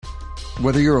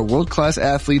Whether you're a world-class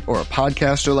athlete or a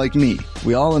podcaster like me,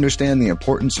 we all understand the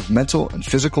importance of mental and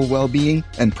physical well-being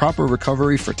and proper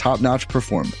recovery for top-notch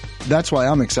performance. That's why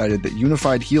I'm excited that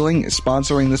Unified Healing is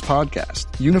sponsoring this podcast.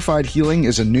 Unified Healing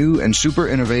is a new and super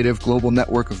innovative global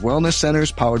network of wellness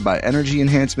centers powered by Energy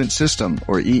Enhancement System,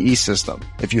 or EE System.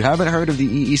 If you haven't heard of the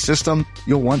EE System,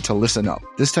 you'll want to listen up.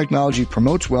 This technology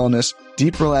promotes wellness,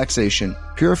 deep relaxation,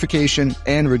 purification,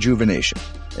 and rejuvenation.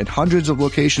 In hundreds of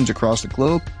locations across the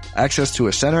globe, access to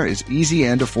a center is easy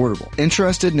and affordable.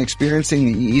 Interested in experiencing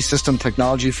the EE System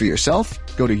technology for yourself?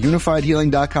 Go to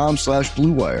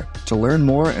unifiedhealing.com/bluewire to learn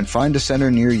more and find a center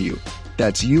near you.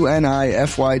 That's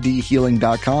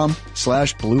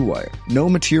unifydhealing.com/bluewire. No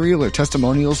material or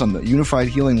testimonials on the Unified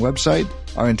Healing website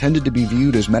are intended to be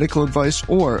viewed as medical advice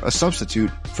or a substitute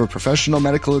for professional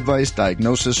medical advice,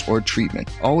 diagnosis, or treatment.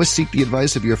 Always seek the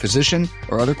advice of your physician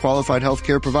or other qualified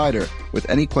healthcare provider with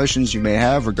any questions you may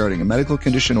have regarding a medical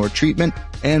condition or treatment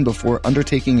and before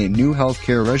undertaking a new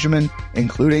healthcare regimen,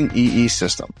 including EE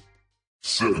System.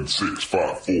 7, 6,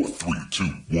 5, 4, 3,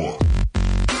 2, 1.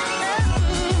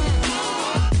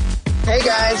 Hey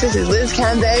guys, this is Liz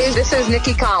Candace. This is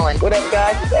Nikki Collins. What up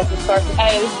guys, it's Essence Carson.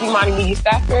 Hey, this is Imani Media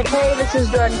Stafford. Hey, this is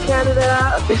Jordan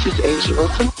Canada. This is Asia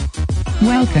Wilson.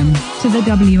 Welcome to the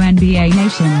WNBA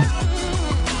Nation.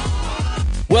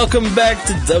 Welcome back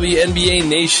to WNBA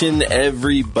Nation,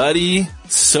 everybody.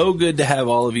 So good to have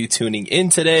all of you tuning in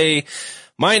today.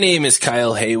 My name is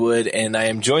Kyle Haywood, and I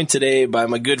am joined today by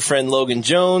my good friend Logan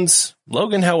Jones.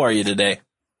 Logan, how are you today?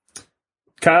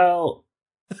 Kyle,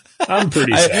 I'm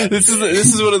pretty sad. This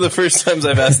is one of the first times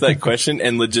I've asked that question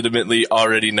and legitimately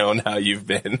already known how you've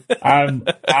been. I'm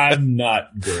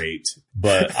not great,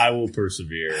 but I will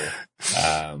persevere.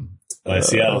 My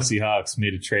Seattle Seahawks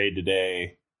made a trade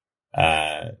today.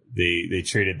 They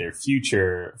traded their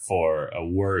future for a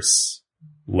worse,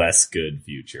 less good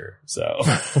future. So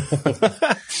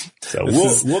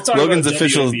we'll talk Logan's about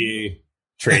official WNBA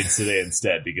trades today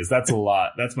instead, because that's a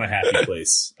lot. That's my happy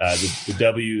place. The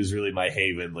W is really my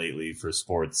haven lately for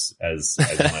sports, as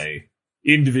my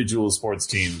individual sports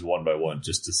teams one by one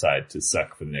just decide to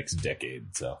suck for the next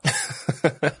decade. So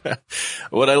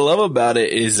what I love about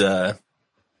it is, I'm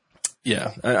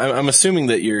assuming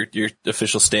that your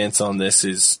official stance on this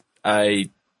is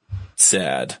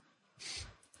sad.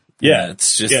 Yeah,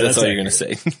 it's just, that's all you're going to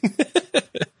say.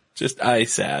 Just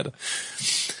sad.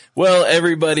 Well,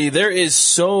 everybody, there is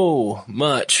so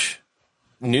much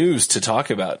news to talk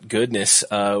about. Goodness.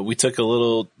 We took a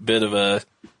little bit of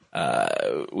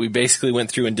we basically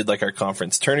went through and did like our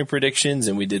conference tourney predictions,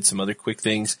 and we did some other quick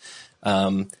things.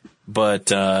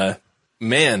 But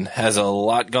man, has a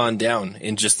lot gone down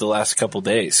in just the last couple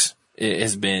days. It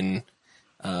has been,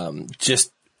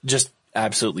 just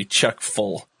absolutely chock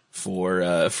full for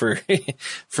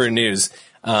news.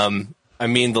 I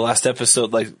mean, the last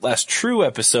episode, last true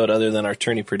episode other than our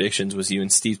tourney predictions, was you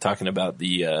and Steve talking about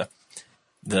the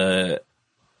Howard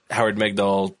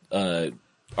Megdal,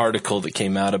 article that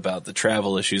came out about the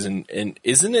travel issues. And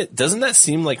doesn't that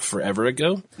seem like forever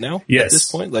ago now? Yes. At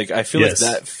this point? Like, I feel like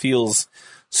that feels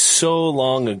so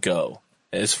long ago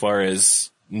as far as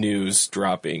news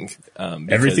dropping.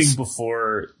 Everything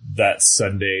before that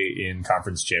Sunday in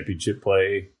conference championship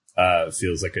play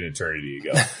feels like an eternity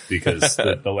ago, because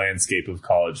the landscape of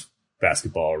college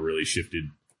basketball really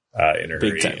shifted in a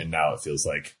hurry, and now it feels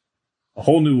like a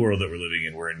whole new world that we're living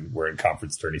in. We're in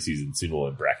conference tourney season, soon we'll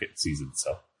in bracket season.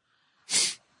 So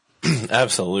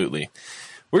absolutely.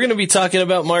 We're going to be talking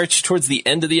about March towards the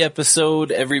end of the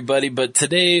episode, everybody. But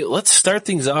today, let's start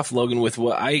things off, Logan, with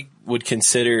what I would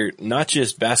consider not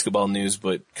just basketball news,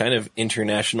 but kind of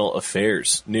international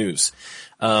affairs news.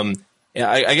 Yeah,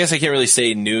 I guess I can't really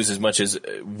say news as much as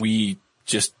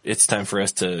it's time for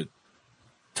us to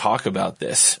talk about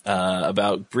this,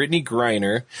 about Brittney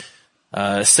Griner,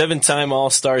 7-time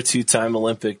All-Star, 2-time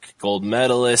Olympic gold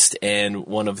medalist, and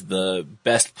one of the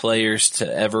best players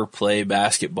to ever play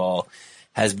basketball,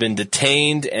 has been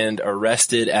detained and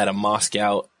arrested at a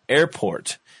Moscow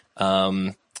airport,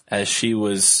 as she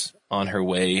was on her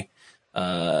way,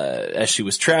 as she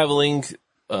was traveling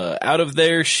out of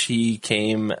there. She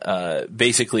came,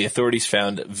 basically authorities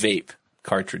found vape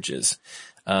cartridges,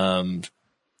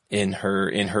 in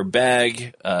her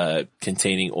bag,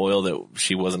 containing oil that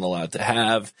she wasn't allowed to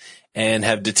have, and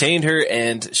have detained her.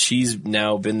 And she's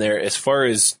now been there, as far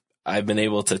as I've been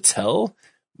able to tell,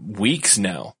 weeks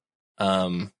now.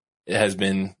 It has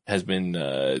been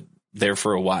there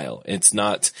for a while. It's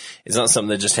not something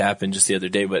that just happened just the other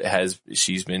day, but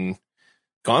she's been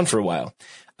gone for a while.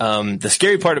 The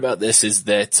scary part about this is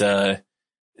that,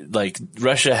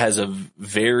 Russia has a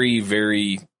very,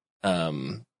 very,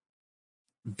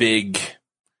 big.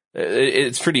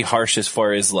 It's pretty harsh as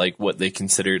far as like what they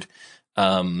considered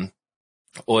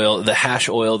oil. The hash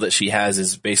oil that she has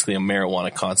is basically a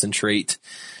marijuana concentrate.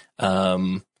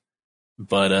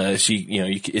 But she,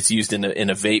 it's used in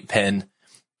a vape pen,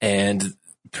 and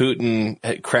Putin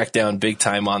had cracked down big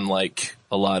time on like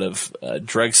a lot of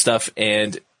drug stuff.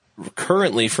 And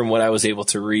currently, from what I was able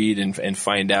to read and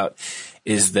find out,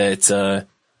 is that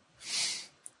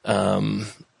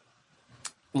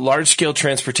large-scale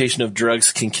transportation of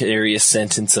drugs can carry a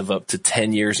sentence of up to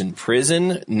 10 years in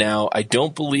prison. Now, I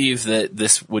don't believe that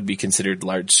this would be considered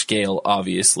large-scale,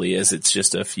 obviously, as it's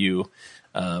just a few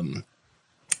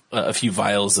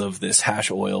vials of this hash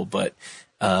oil, but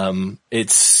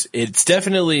it's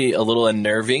definitely a little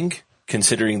unnerving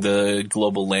considering the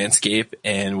global landscape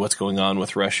and what's going on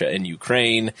with Russia and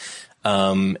Ukraine,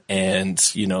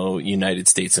 and United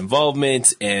States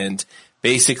involvement. And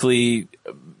basically,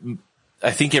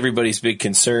 I think everybody's big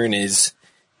concern is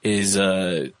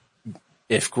if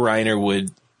Griner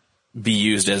would be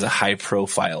used as a high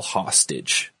profile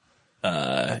hostage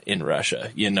in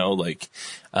Russia,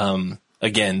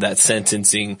 again, that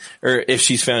sentencing, or if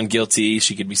she's found guilty,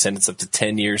 she could be sentenced up to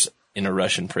 10 years in a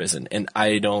Russian prison. And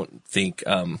I don't think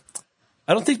that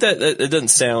it doesn't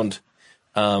sound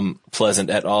pleasant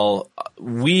at all.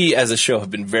 We as a show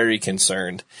have been very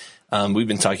concerned. We've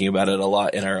been talking about it a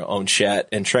lot in our own chat,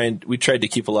 and we tried to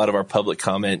keep a lot of our public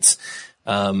comments,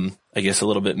 I guess a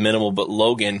little bit minimal. But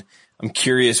Logan, I'm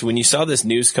curious, when you saw this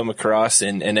news come across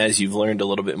and as you've learned a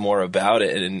little bit more about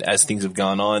it and as things have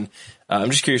gone on,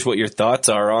 I'm just curious what your thoughts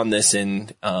are on this,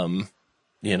 and,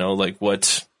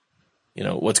 what's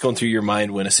going through your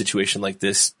mind when a situation like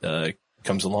this,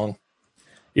 comes along.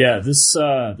 Yeah, this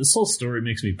whole story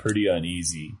makes me pretty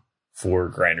uneasy for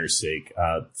Griner's sake.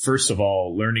 First of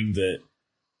all, learning that,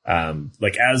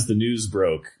 as the news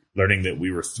broke, learning that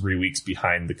we were 3 weeks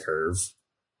behind the curve,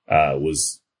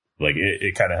 was like,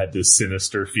 it kind of had this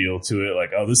sinister feel to it.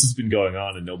 Like, oh, this has been going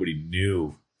on and nobody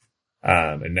knew.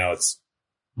 And now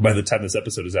by the time this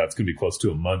episode is out, it's going to be close to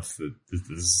a month that this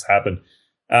has happened.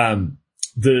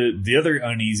 The other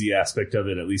uneasy aspect of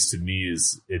it, at least to me,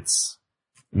 is it's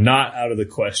not out of the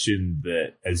question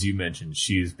that, as you mentioned,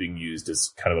 she is being used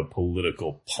as kind of a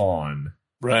political pawn,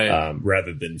 right?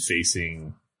 Rather than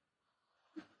facing,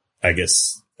 I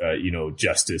guess,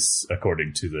 justice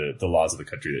according to the laws of the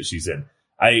country that she's in.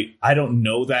 I don't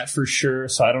know that for sure,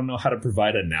 so I don't know how to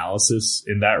provide analysis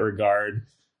in that regard.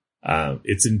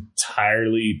 It's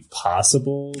entirely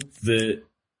possible that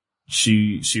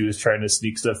she was trying to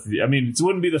sneak stuff. I mean, it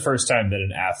wouldn't be the first time that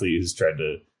an athlete has tried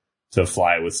to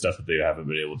fly with stuff that they haven't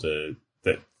been able to,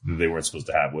 that they weren't supposed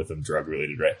to have with them, drug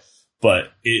related, right?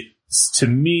 But to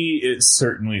me, it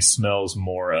certainly smells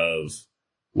more of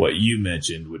what you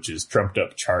mentioned, which is trumped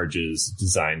up charges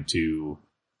designed to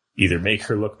either make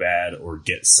her look bad or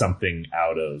get something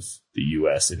out of the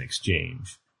U.S. in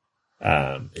exchange.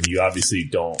 And you obviously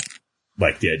don't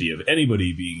like the idea of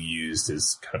anybody being used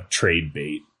as kind of trade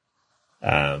bait,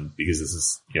 because this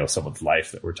is, someone's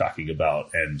life that we're talking about.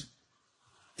 And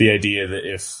the idea that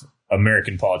if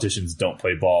American politicians don't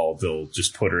play ball, they'll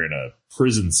just put her in a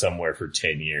prison somewhere for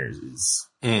 10 years is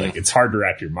like, it's hard to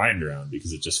wrap your mind around,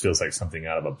 because it just feels like something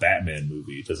out of a Batman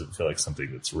movie. It doesn't feel like something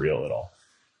that's real at all.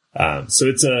 So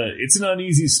it's an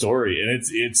uneasy story, and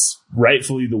it's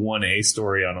rightfully the 1A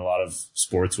story on a lot of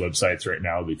sports websites right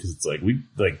now, because it's like, we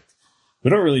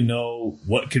don't really know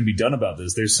what can be done about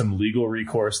this. There's some legal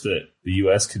recourse that the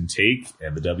U.S. can take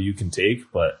and the W can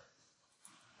take, but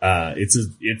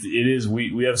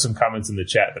we have some comments in the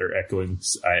chat that are echoing.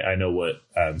 I know what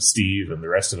Steve and the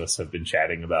rest of us have been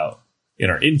chatting about in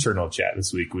our internal chat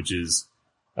this week, which is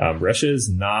Russia is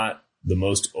not the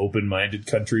most open-minded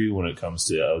country when it comes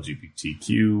to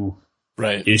LGBTQ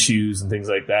issues and things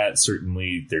like that.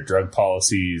 Certainly their drug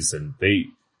policies, and they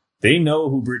know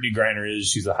who Brittany Griner is.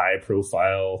 She's a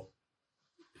high-profile,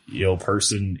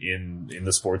 person in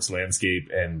the sports landscape,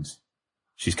 and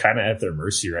she's kind of at their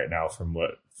mercy right now from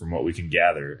what we can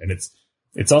gather. And it's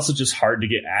also just hard to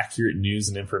get accurate news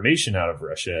and information out of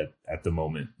Russia at the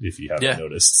moment, if you haven't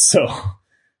noticed. So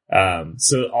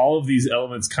all of these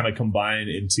elements kind of combine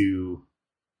into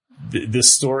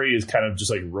this story is kind of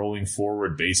just like rolling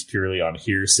forward based purely on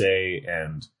hearsay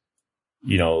and,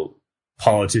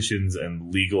 politicians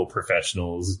and legal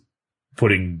professionals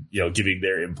giving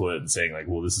their input and saying like,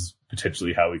 well, this is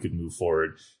potentially how we could move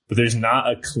forward. But there's not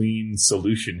a clean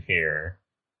solution here,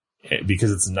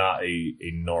 because it's not a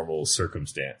normal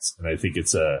circumstance. And I think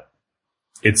it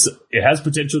has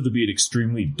potential to be an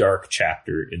extremely dark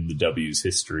chapter in the W's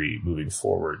history moving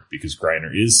forward, because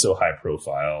Griner is so high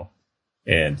profile.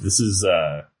 And this is,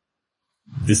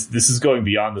 this is going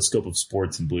beyond the scope of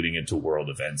sports and bleeding into world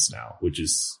events now, which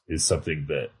is something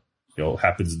that,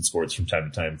 happens in sports from time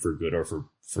to time for good or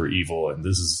for evil. And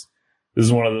this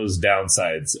is one of those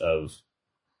downsides of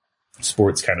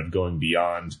sports kind of going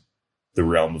beyond the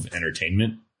realm of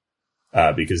entertainment,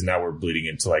 because now we're bleeding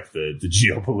into like the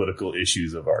geopolitical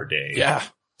issues of our day. Yeah.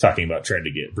 Talking about trying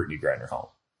to get Brittany Griner home.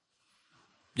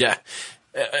 Yeah.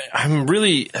 I'm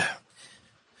really,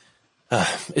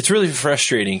 it's really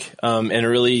frustrating, and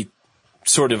really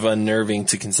sort of unnerving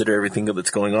to consider everything that's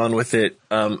going on with it.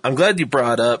 I'm glad you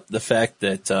brought up the fact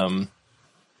that,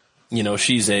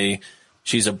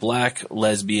 she's a black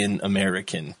lesbian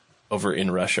American over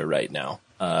in Russia right now.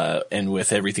 And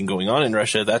with everything going on in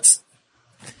Russia, that's,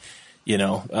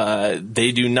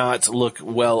 they do not look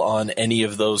well on any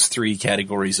of those three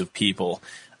categories of people.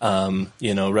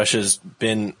 Russia's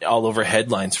been all over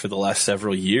headlines for the last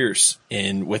several years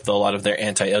with a lot of their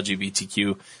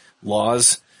anti-LGBTQ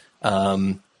laws.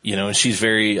 And she's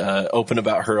very open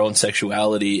about her own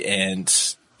sexuality,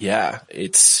 and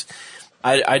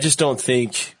I just don't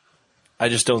think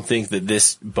that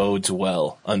this bodes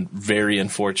well, very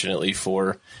unfortunately,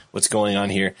 for what's going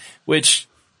on here, which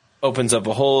opens up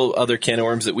a whole other can of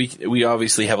worms that we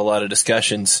obviously have a lot of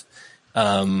discussions,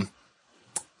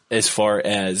 as far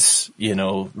as,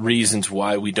 reasons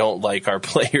why we don't like our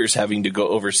players having to go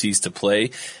overseas to play.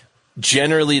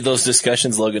 Generally, those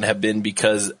discussions, Logan, have been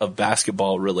because of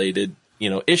basketball related,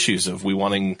 issues of we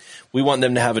want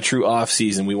them to have a true off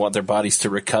season. We want their bodies to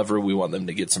recover. We want them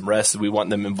to get some rest. We want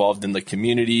them involved in the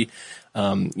community.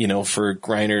 For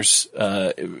Griner's,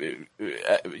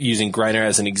 using Griner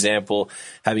as an example,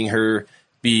 having her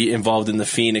be involved in the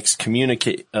Phoenix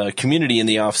community in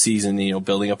the off season,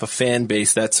 building up a fan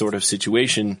base, that sort of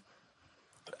situation.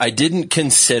 I didn't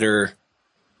consider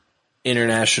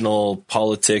international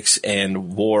politics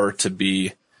and war to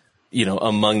be,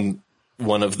 among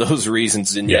one of those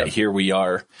reasons. And yet here we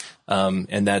are.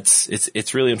 And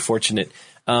it's really unfortunate.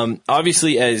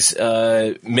 Obviously, as,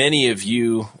 many of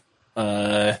you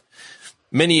are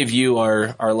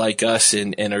like us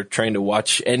and are trying to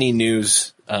watch any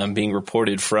news, being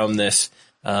reported from this,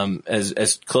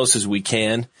 as close as we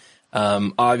can.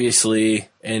 Obviously,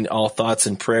 and all thoughts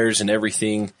and prayers and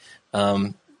everything,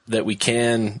 that we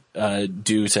can,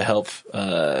 do to help,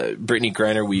 Brittany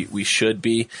Griner, we should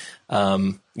be.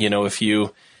 If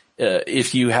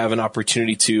you have an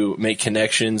opportunity to make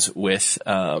connections with,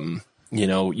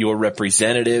 your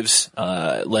representatives,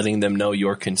 letting them know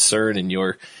your concern and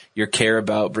your care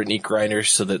about Brittany Griner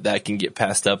so that can get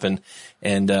passed up. And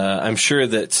I'm sure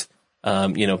that,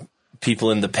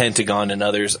 people in the Pentagon and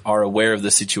others are aware of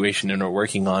the situation and are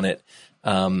working on it.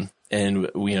 And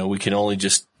we can only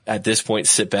just at this point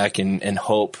sit back and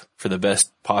hope for the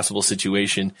best possible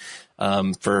situation,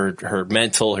 for her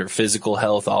mental, her physical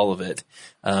health, all of it.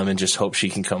 And just hope she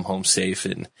can come home safe.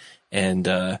 And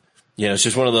it's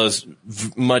just one of those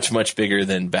much, much bigger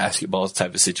than basketball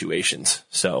type of situations.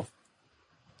 So,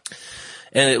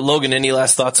 and Logan, any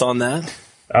last thoughts on that?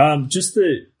 Just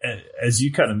that, as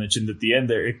you kind of mentioned at the end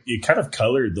there, it kind of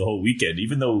colored the whole weekend,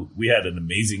 even though we had an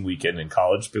amazing weekend in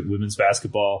college women's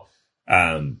basketball.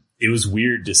 It was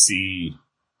weird to see,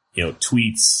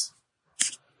 tweets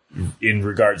in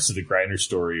regards to the Griner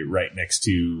story right next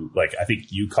to, like, I think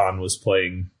UConn was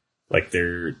playing like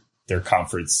their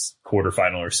conference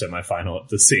quarterfinal or semifinal at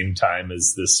the same time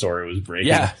as this story was breaking.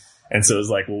 Yeah. And so it was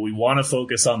like, well, we want to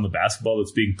focus on the basketball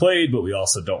that's being played, but we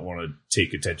also don't want to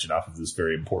take attention off of this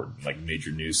very important, like,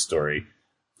 major news story.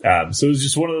 So it was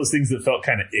just one of those things that felt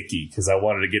kind of icky because I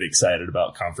wanted to get excited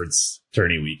about conference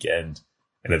tourney weekend.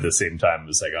 And at the same time, it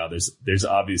was like, oh, there's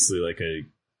obviously like a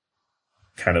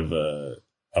kind of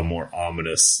a more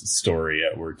ominous story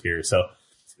at work here. So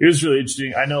it was really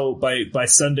interesting. I know by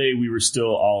Sunday, we were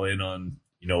still all in on,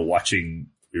 watching.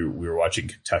 We were watching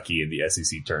Kentucky in the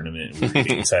SEC tournament, and we were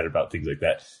getting excited about things like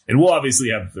that. And we'll obviously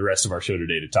have the rest of our show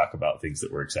today to talk about things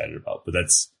that we're excited about. But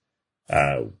that's,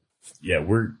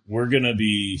 we're going to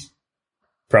be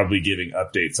probably giving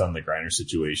updates on the Griner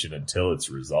situation until it's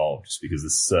resolved, just because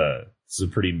this is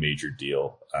a pretty major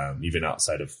deal, even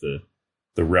outside of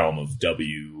the realm of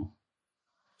W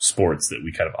sports that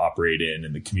we kind of operate in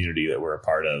and the community that we're a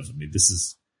part of. I mean, this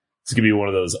is going to be one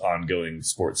of those ongoing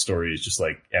sports stories, just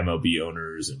like MLB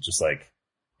owners and just like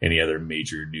any other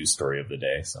major news story of the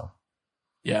day. So,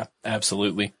 yeah,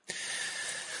 absolutely.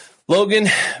 Logan,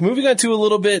 moving on to a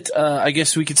little bit, I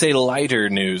guess we could say lighter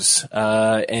news,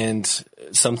 and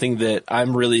something that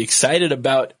I'm really excited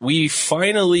about. We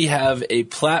finally have a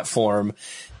platform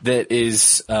that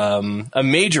is a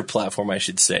major platform, I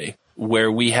should say,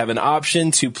 where we have an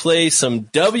option to play some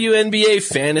WNBA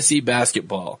fantasy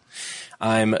basketball.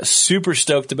 I'm super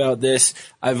stoked about this.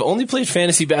 I've only played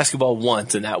fantasy basketball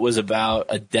once, and that was about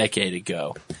a decade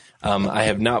ago. I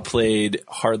have not played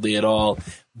hardly at all,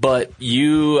 but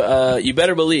you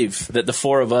better believe that the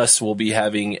four of us will be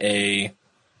having a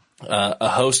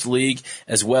host league,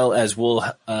 as well as we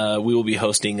will be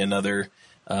hosting another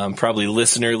probably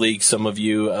listener league. Some of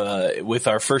you, with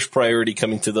our first priority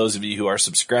coming to those of you who are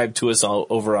subscribed to us all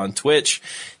over on Twitch,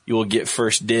 you will get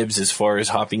first dibs as far as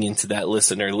hopping into that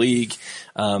listener league.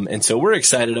 And so we're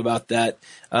excited about that.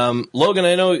 Logan,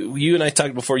 I know you and I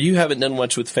talked before, you haven't done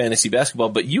much with fantasy basketball,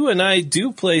 but you and I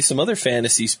do play some other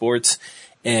fantasy sports.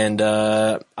 And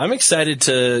I'm excited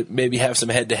to maybe have some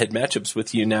head-to-head matchups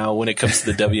with you now when it comes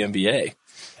to the WNBA.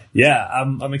 Yeah,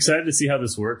 I'm excited to see how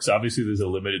this works. Obviously, there's a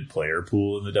limited player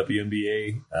pool in the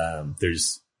WNBA.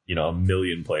 There's a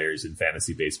million players in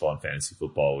fantasy baseball and fantasy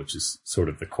football, which is sort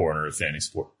of the corner of fantasy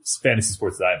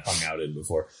sports that I've hung out in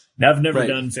before. Now, I've never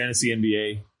done fantasy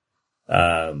NBA.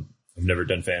 I've never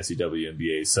done fantasy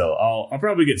WNBA, so I'll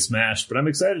probably get smashed, but I'm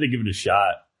excited to give it a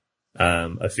shot.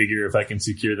 I figure if I can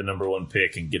secure the number one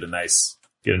pick and get a nice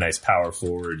power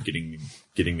forward, getting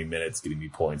me minutes, getting me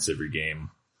points every game,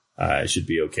 it should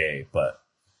be okay. But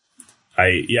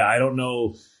I don't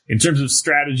know in terms of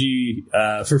strategy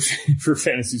for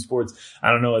fantasy sports.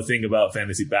 I don't know a thing about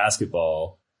fantasy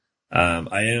basketball.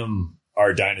 I am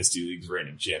our Dynasty League's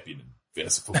reigning champion in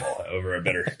fantasy football. However, I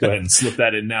better go ahead and slip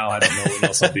that in now. I don't know when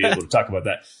else I'll be able to talk about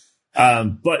that.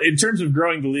 But in terms of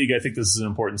growing the league, I think this is an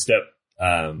important step.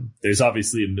 There's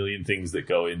obviously a million things that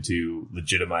go into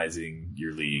legitimizing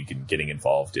your league and getting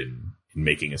involved in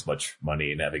making as much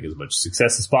money and having as much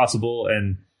success as possible.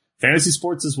 And fantasy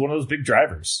sports is one of those big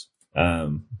drivers.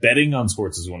 Betting on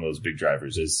sports is one of those big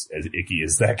drivers, as icky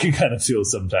as that can kind of feel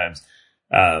sometimes.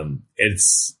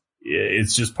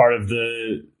 It's just part of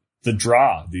the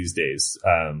draw these days.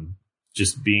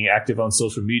 Just being active on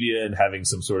social media and having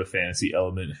some sort of fantasy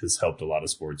element has helped a lot of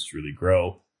sports really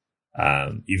grow.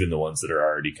 Even the ones that are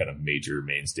already kind of major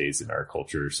mainstays in our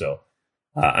culture. So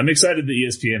I'm excited that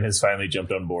ESPN has finally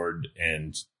jumped on board,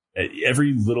 and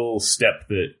every little step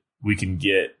that we can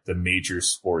get the major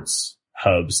sports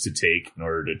hubs to take in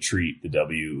order to treat the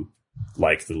W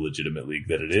like the legitimate league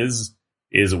that it is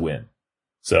a win.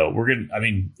 So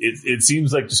it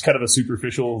seems like just kind of a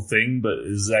superficial thing, but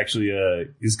is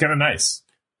kind of nice.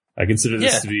 I consider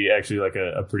this to be actually like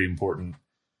a pretty important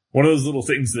one of those little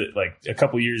things that, like, a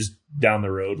couple years down the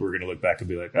road, we're going to look back and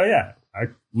be like, oh yeah,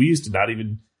 we used to not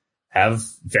even have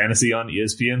fantasy on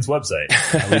ESPN's website.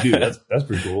 Now we do. That's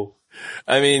pretty cool.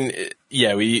 I mean,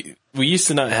 yeah, we used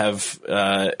to not have,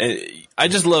 I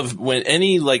just love when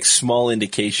any like small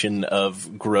indication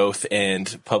of growth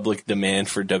and public demand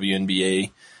for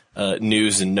WNBA,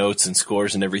 news and notes and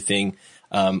scores and everything.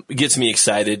 It gets me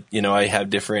excited. I have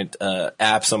different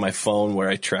apps on my phone where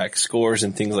I track scores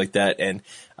and things like that. And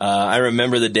I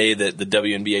remember the day that the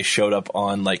WNBA showed up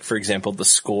on, like, for example, the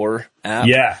Score app.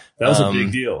 Yeah, that was a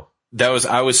big deal.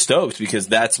 I was stoked because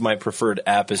that's my preferred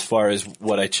app as far as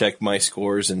what I check my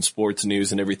scores and sports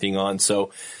news and everything on.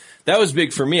 So that was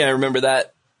big for me. I remember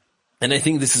that. And I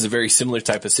think this is a very similar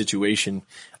type of situation.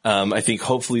 I think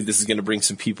hopefully this is going to bring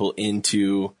some people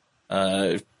into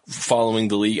following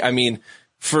the league. I mean,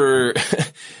 for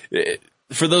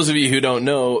those of you who don't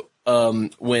know,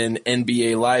 when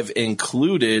NBA Live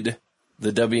included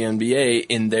the WNBA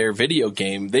in their video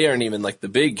game, they aren't even like the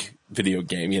big video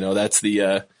game. That's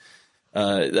the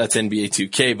that's NBA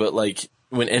 2K. But like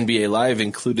when NBA Live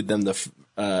included them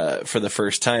for the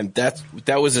first time, that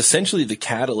was essentially the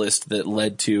catalyst that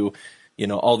led to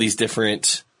all these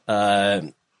different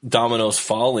dominoes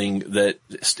falling that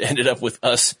ended up with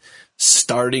us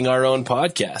starting our own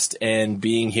podcast and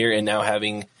being here and now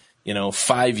having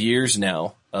 5 years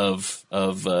now of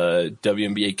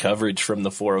WNBA coverage from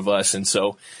the four of us. And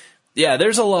so, yeah,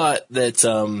 there's a lot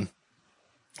that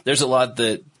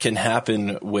can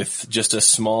happen with just a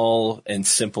small and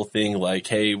simple thing like,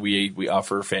 hey, we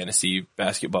offer fantasy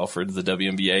basketball for the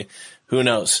WNBA. Who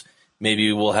knows?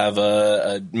 Maybe we'll have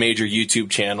a major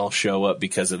YouTube channel show up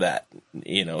because of that,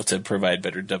 to provide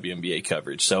better WNBA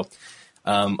coverage. So,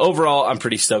 overall, I'm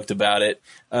pretty stoked about it.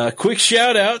 Quick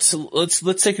shout out. So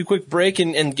let's take a quick break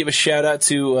and give a shout out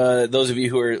to those of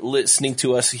you who are listening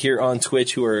to us here on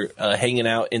Twitch, who are hanging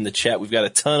out in the chat. We've got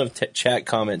a ton of chat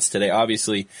comments today,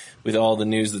 obviously, with all the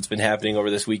news that's been happening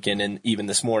over this weekend and even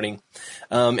this morning.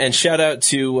 And shout out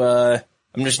to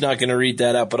I'm just not going to read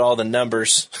that out, but all the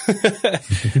numbers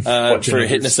for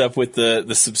hitting us up with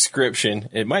the subscription.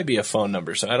 It might be a phone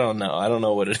number, so I don't know. I don't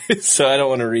know what it is, so I don't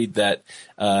want to read that.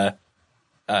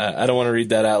 I don't want to read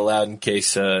that out loud in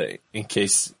case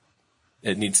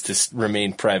it needs to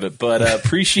remain private, but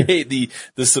appreciate the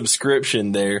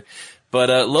subscription there.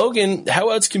 But Logan, how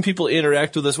else can people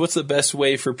interact with us? What's the best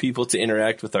way for people to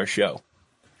interact with our show?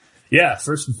 Yeah,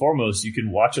 first and foremost, you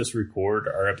can watch us record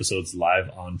our episodes live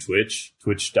on Twitch.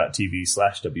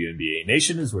 Twitch.tv/WNBA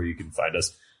Nation is where you can find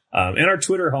us. And our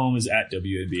Twitter home is at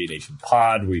WNBA Nation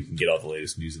Pod, where you can get all the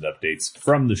latest news and updates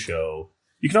from the show.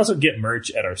 You can also get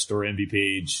merch at our Store NB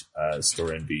page,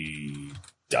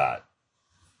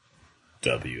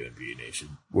 storenvy.WNBA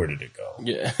Nation. Where did it go?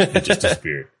 Yeah. It just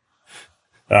disappeared.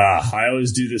 I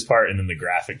always do this part and then the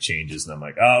graphic changes and I'm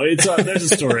like, oh, there's a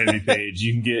Store Envy page.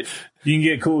 You can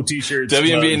get cool t-shirts.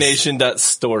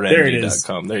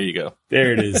 WNBANation.storenvy.com. There you go.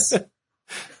 There it is.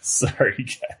 Sorry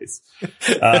guys.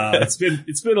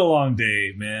 It's been a long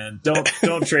day, man.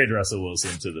 Don't trade Russell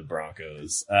Wilson to the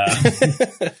Broncos.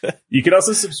 You can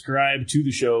also subscribe to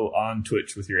the show on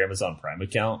Twitch with your Amazon Prime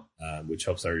account, which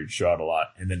helps our show out a lot.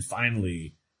 And then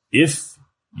finally, if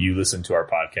you listen to our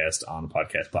podcast on a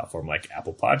podcast platform like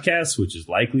Apple Podcasts, which is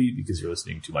likely because you're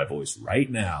listening to my voice right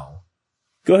now,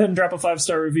 go ahead and drop a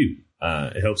 5-star review.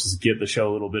 It helps us get the show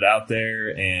a little bit out there.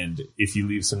 And if you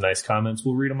leave some nice comments,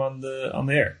 we'll read them on the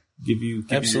air. Give you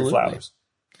your flowers.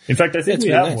 In fact, I think we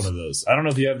have one of those. I don't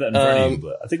know if you have that in front of you,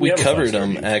 but I think we covered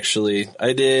them actually.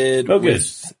 I did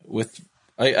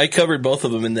I covered both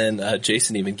of them, and then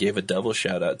Jason even gave a double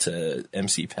shout out to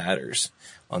MC Patters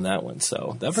on that one.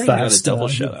 So that brings out a double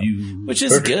shout out, which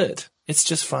is good. It's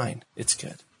just fine. It's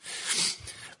good.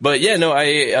 But yeah, no,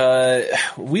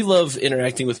 we love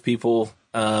interacting with people.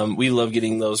 We love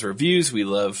getting those reviews. We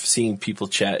love seeing people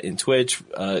chat in Twitch.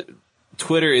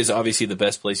 Twitter is obviously the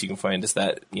best place you can find us,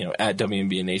 that, at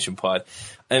WNBA Nation Pod.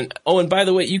 And by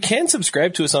the way, you can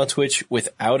subscribe to us on Twitch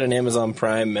without an Amazon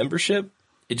Prime membership.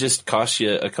 It just costs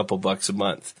you a couple bucks a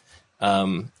month.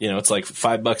 It's like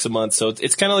 $5 a month. So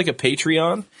it's kind of like a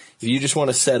Patreon. If you just want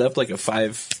to set up like a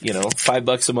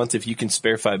 $5 a month, if you can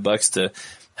spare $5 to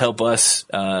help us,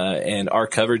 and our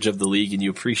coverage of the league, and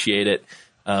you appreciate it.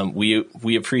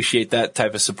 We appreciate that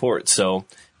type of support. So,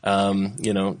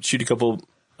 shoot a couple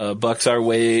bucks our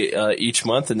way each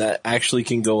month, and that actually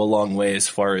can go a long way as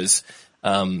far as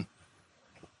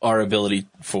our ability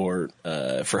for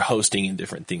hosting and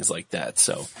different things like that.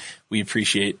 So we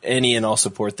appreciate any and all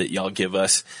support that y'all give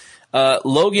us.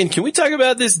 Logan, can we talk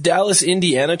about this Dallas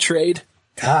Indiana trade?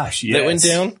 Gosh, yes. That went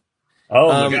down?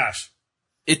 Oh my gosh.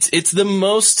 It's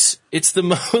the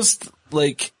most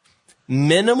like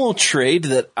minimal trade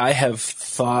that I have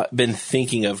been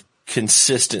thinking of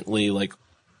consistently, like,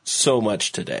 so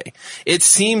much today. It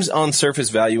seems on surface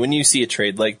value, when you see a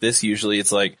trade like this, usually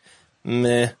it's like,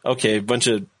 meh, okay, a bunch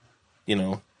of,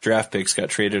 draft picks got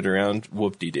traded around,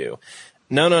 whoop-de-doo.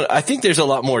 No, I think there's a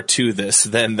lot more to this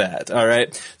than that, all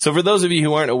right? So for those of you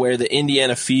who aren't aware, the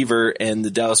Indiana Fever and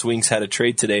the Dallas Wings had a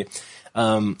trade today.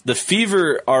 The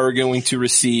Fever are going to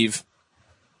receive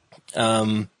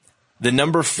the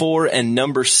number 4 and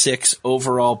number 6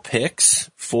 overall picks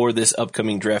for this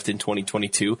upcoming draft in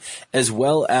 2022, as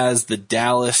well as the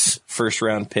Dallas first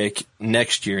round pick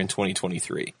next year in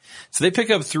 2023. So they pick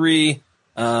up three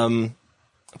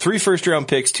first round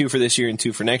picks, 2 for this year and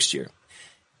 2 for next year.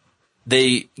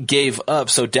 They gave up,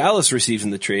 so Dallas receives in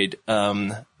the trade,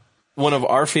 one of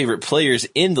our favorite players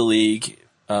in the league,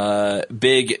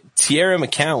 big Tierra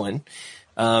McCowan,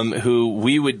 who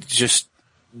we would just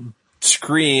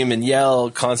scream and yell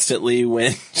constantly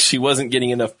when she wasn't getting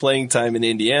enough playing time in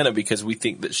Indiana, because we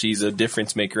think that she's a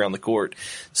difference maker on the court.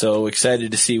 So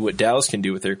excited to see what Dallas can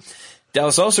do with her.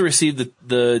 Dallas also received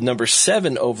the number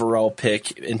 7 overall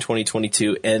pick in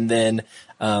 2022, and then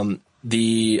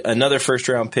another first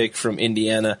round pick from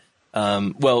Indiana,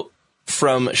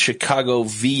 from Chicago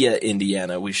via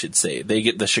Indiana, we should say. They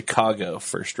get the Chicago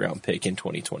first round pick in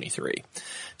 2023.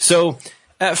 So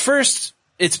at first,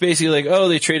 it's basically like,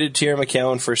 they traded Tierra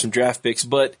McCowan for some draft picks.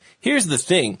 But here's the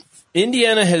thing.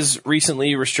 Indiana has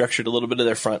recently restructured a little bit of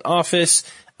their front office.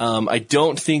 I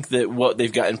don't think that what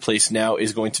they've got in place now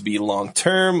is going to be long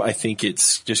term. I think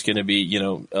it's just going to be,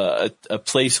 a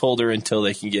placeholder until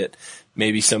they can get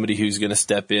maybe somebody who's going to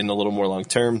step in a little more long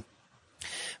term.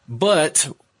 But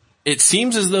it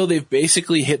seems as though they've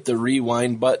basically hit the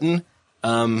rewind button,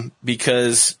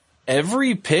 because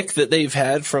every pick that they've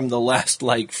had from the last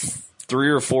 3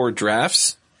 or 4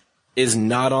 drafts is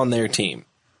not on their team.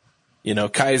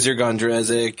 Kaiser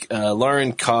Gondrezic,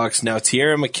 Lauren Cox, now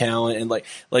Tierra McCowan, and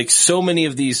like so many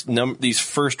of these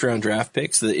first round draft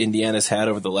picks that Indiana's had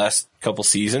over the last couple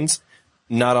seasons,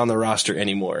 not on the roster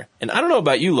anymore. And I don't know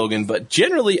about you, Logan, but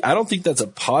generally I don't think that's a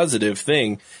positive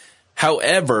thing.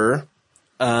 However,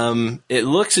 it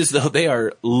looks as though they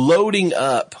are loading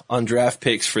up on draft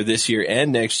picks for this year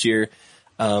and next year.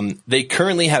 They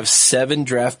currently have 7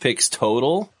 draft picks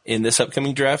total in this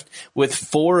upcoming draft, with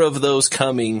 4 of those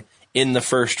coming in the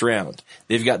first round.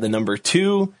 They've got the number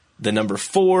 2, the number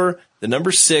 4, the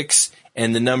number 6,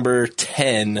 and the number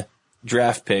 10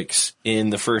 draft picks in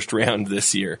the first round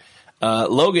this year.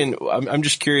 Logan, I'm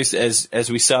just curious,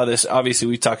 as we saw this, obviously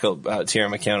we talk about Teaira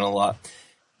McCowan a lot.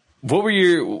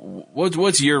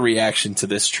 What's your reaction to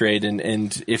this trade?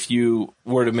 And if you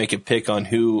were to make a pick on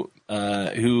who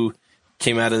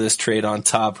came out of this trade on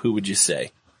top, who would you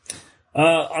say?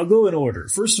 I'll go in order.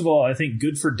 First of all, I think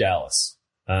good for Dallas.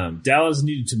 Dallas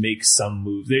needed to make some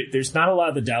move. There's not a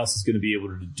lot that Dallas is going to be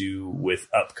able to do with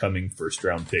upcoming first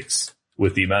round picks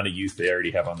with the amount of youth they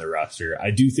already have on their roster.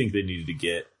 I do think they needed to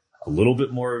get a little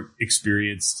bit more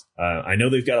experienced. I know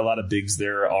they've got a lot of bigs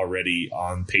there already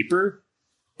on paper,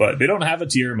 but they don't have a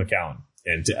Teaira McCowan.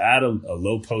 And to add a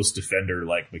low post defender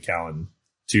like McCowan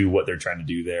to what they're trying to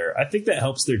do there, I think that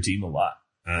helps their team a lot.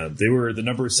 They were the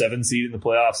number 7 seed in the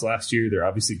playoffs last year. They're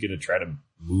obviously going to try to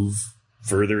move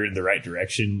further in the right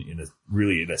direction in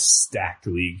a stacked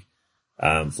league,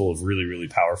 full of really, really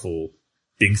powerful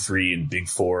big 3 and big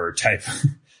 4 type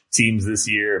teams this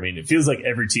year. I mean, it feels like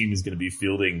every team is going to be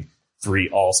fielding 3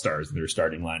 all-stars in their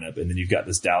starting lineup. And then you've got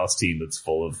this Dallas team that's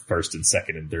full of first and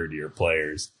second and third year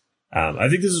players. I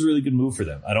think this is a really good move for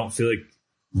them. I don't feel like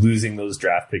losing those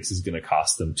draft picks is going to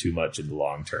cost them too much in the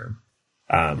long term.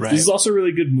 Right. This is also a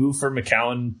really good move for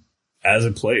McCowan as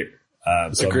a player.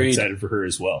 So Agreed. I'm excited for her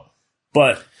as well.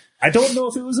 But I don't know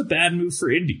if it was a bad move for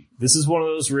Indy. This is one of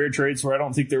those rare trades where I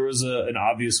don't think there was an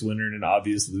obvious winner and an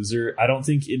obvious loser. I don't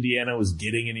think Indiana was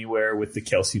getting anywhere with the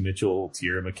Kelsey Mitchell,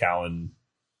 Teaira McCowan,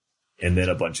 and then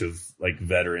a bunch of like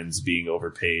veterans being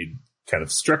overpaid kind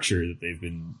of structure that they've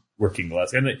been working the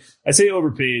last. And I say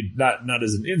overpaid not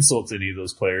as an insult to any of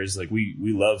those players. Like we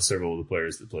love several of the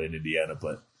players that play in Indiana,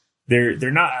 but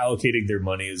they're not allocating their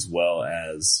money as well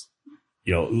as,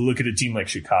 you know, look at a team like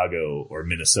Chicago or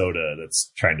Minnesota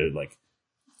that's trying to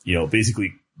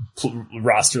basically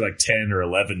roster like 10 or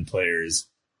 11 players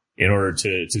in order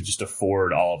to just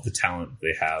afford all of the talent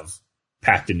they have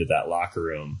packed into that locker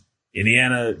room.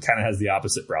 Indiana kind of has the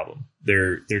opposite problem.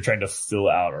 They're trying to fill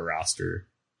out a roster.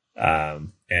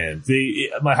 And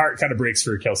my heart kind of breaks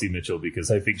for Kelsey Mitchell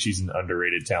because I think she's an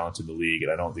underrated talent in the league.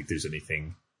 And I don't think there's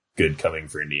anything good coming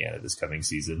for Indiana this coming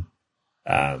season.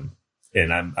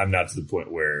 And I'm not to the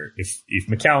point where if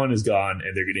McCowan is gone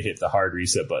and they're going to hit the hard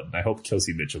reset button, I hope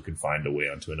Kelsey Mitchell can find a way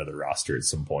onto another roster at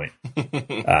some point.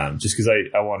 Just because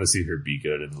I want to see her be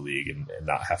good in the league and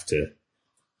not have to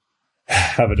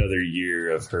have another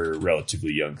year of her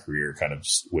relatively young career kind of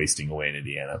just wasting away in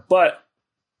Indiana. But,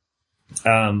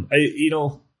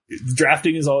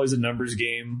 drafting is always a numbers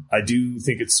game. I do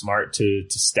think it's smart to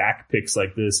stack picks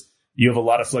like this. You have a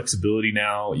lot of flexibility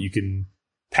now. You can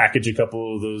package a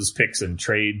couple of those picks and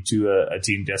trade to a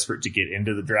team desperate to get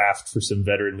into the draft for some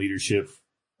veteran leadership.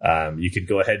 You could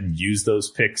go ahead and use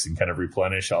those picks and kind of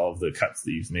replenish all of the cuts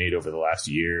that you've made over the last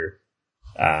year.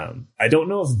 I don't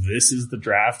know if this is the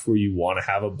draft where you want to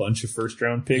have a bunch of first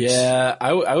round picks. Yeah,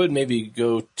 I would maybe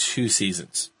go 2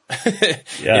 seasons.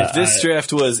 If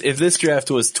this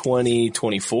draft was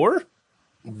 2024,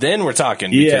 then we're talking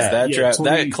because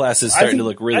that class is starting to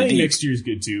look really deep. Next year's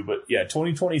good too, but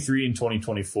 2023 and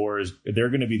 2024 they're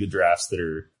going to be the drafts that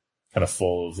are kind of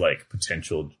full of like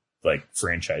potential like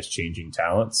franchise changing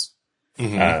talents.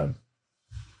 Mm-hmm.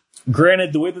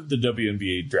 Granted, the way that the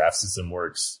WNBA draft system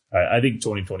works, I think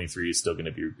 2023 is still going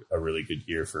to be a really good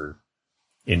year for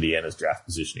Indiana's draft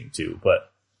positioning too.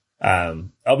 But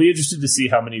I'll be interested to see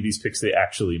how many of these picks they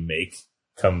actually make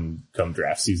come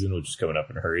draft season, which is coming up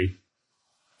in a hurry.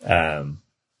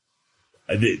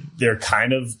 They're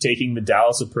kind of taking the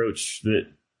Dallas approach that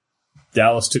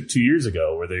Dallas took 2 years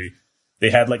ago, where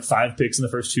they had like 5 picks in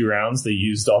the first 2 rounds. They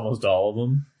used almost all of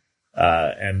them.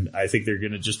 And I think they're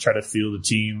going to just try to field a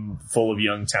team full of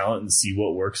young talent and see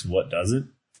what works and what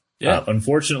doesn't. Yeah.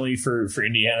 Unfortunately for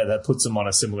Indiana, that puts them on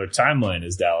a similar timeline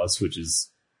as Dallas, which is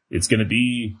it's going to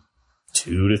be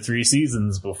 2 to 3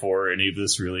 seasons before any of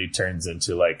this really turns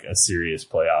into like a serious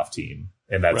playoff team.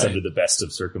 And that's under the best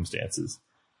of circumstances.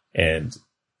 And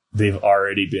they've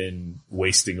already been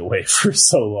wasting away for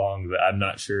so long that I'm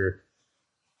not sure.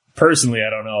 Personally, I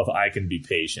don't know if I can be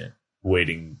patient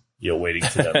waiting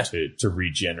for them to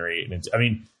regenerate. And I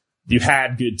mean, you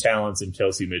had good talents in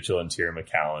Kelsey Mitchell and Teaira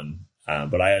McCowan,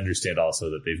 but I understand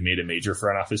also that they've made a major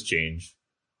front office change.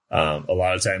 A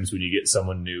lot of times when you get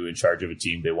someone new in charge of a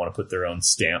team, they want to put their own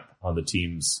stamp on the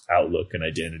team's outlook and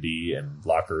identity and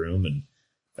locker room. And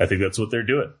I think that's what they're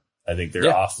doing. I think they're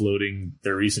offloading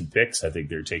their recent picks. I think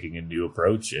they're taking a new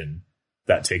approach. And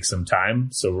that takes some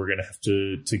time. So we're going to have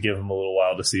to give them a little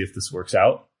while to see if this works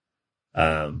out.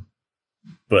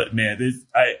 But man,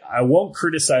 I won't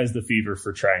criticize the Fever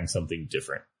for trying something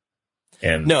different.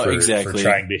 And for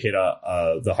trying to hit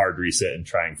the hard reset and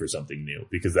trying for something new,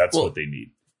 because that's what they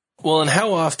need. Well, and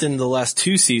how often the last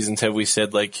 2 seasons have we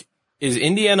said, like, is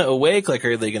Indiana awake? Like,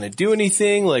 are they going to do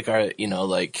anything? Like,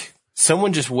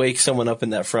 someone just wakes someone up in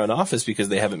that front office because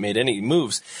they haven't made any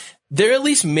moves. They're at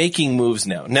least making moves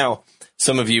now. Now,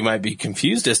 some of you might be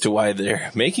confused as to why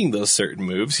they're making those certain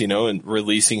moves, and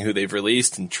releasing who they've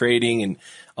released and trading and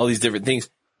all these different things,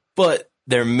 but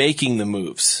they're making the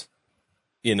moves.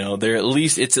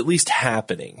 It's at least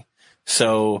happening.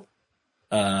 So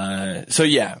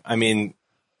yeah, I mean,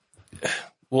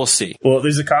 we'll see. Well,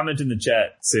 there's a comment in the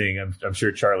chat saying, I'm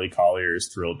sure Charlie Collier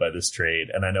is thrilled by this trade.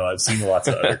 And I know I've seen lots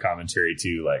of other commentary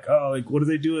too, like, oh, like, what are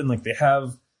they doing? Like, they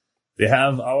have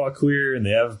Awa Queer and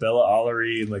they have Bella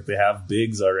Ollery and like they have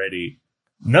bigs already.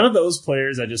 None of those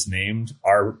players I just named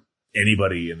are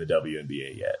anybody in the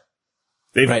WNBA yet.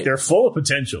 They're full of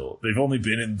potential. They've only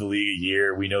been in the league a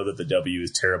year. We know that the W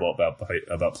is terrible about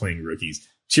playing rookies.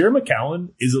 Tyra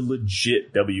McCowan is a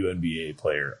legit WNBA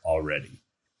player already.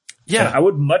 Yeah, and I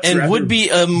would would be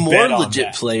a more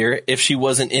legit player if she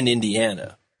wasn't in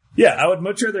Indiana. Yeah, I would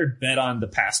much rather bet on the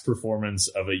past performance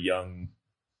of a young,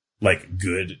 like,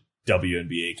 good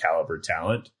WNBA caliber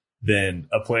talent than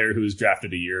a player who was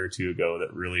drafted a year or two ago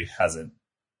that really hasn't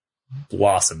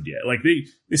blossomed yet. Like, they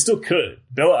still could.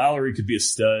 Bella Ollery could be a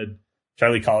stud.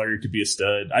 Charlie Collier could be a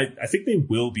stud. I think they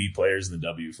will be players in the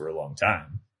W for a long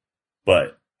time.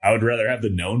 But I would rather have the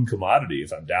known commodity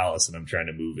if I'm Dallas and I'm trying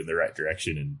to move in the right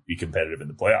direction and be competitive in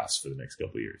the playoffs for the next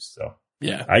couple of years. So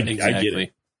yeah, I get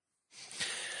it.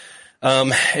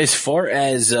 As far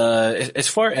as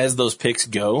those picks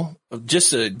go,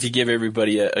 just to give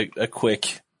everybody a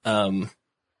quick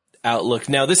outlook.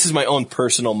 Now, this is my own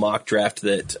personal mock draft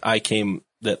that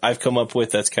I've come up with.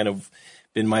 That's kind of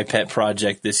been my pet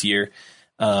project this year.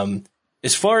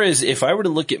 As far as if I were to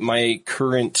look at my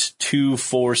current 2,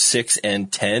 4, 6,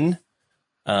 and 10,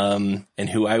 and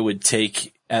who I would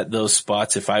take at those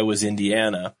spots if I was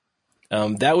Indiana,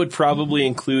 that would probably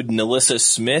include Nalissa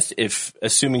Smith,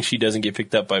 assuming she doesn't get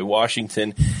picked up by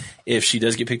Washington. If she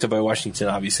does get picked up by Washington,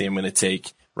 obviously I'm going to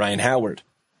take Ryan Howard.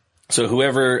 So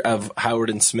whoever of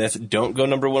Howard and Smith don't go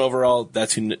number 1 overall,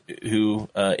 that's who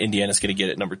Indiana's going to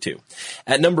get at number 2.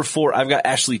 At number 4, I've got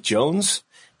Ashley Jones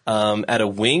at a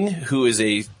wing, who is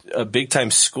a big time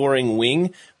scoring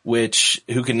wing,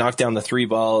 who can knock down the 3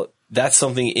 ball. That's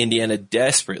something Indiana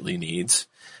desperately needs.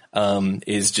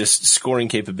 Is just scoring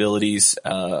capabilities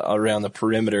around the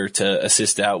perimeter to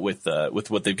assist out with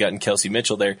what they've got in Kelsey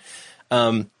Mitchell there.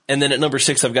 And then at number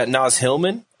 6, I've got Naz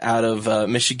Hillman out of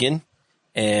Michigan.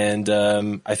 And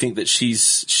I think that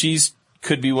she's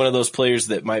could be one of those players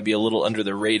that might be a little under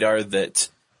the radar that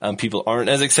people aren't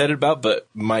as excited about, but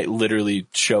might literally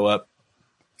show up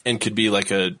and could be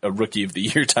like a rookie of the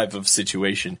year type of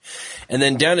situation. And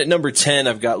then down at number 10,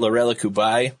 I've got Lorela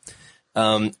Kubai.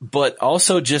 But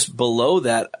also just below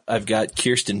that, I've got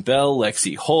Kirsten Bell,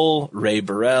 Lexi Hull, Ray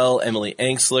Burrell, Emily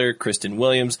Angsler, Kristen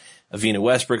Williams, Avina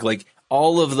Westbrook. Like,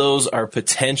 all of those are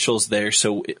potentials there.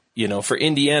 So, for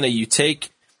Indiana, you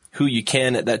take who you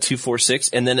can at that 2, 4, 6.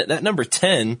 And then at that number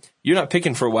 10, you're not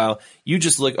picking for a while. You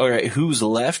just look, all right, who's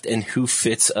left and who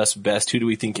fits us best? Who do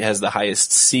we think has the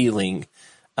highest ceiling,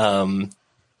 of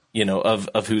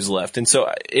who's left? And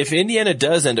so if Indiana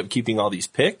does end up keeping all these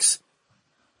picks,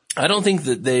 I don't think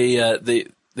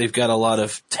that they've got a lot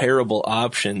of terrible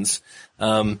options.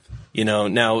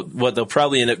 Now what they'll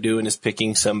probably end up doing is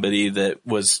picking somebody that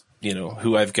was,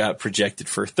 who I've got projected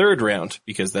for 3rd round,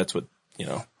 because that's what,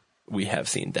 we have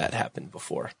seen that happen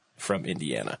before from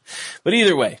Indiana. But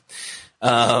either way,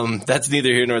 that's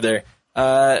neither here nor there.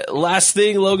 Last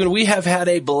thing, Logan, we have had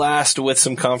a blast with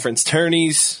some conference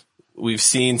tourneys. We've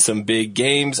seen some big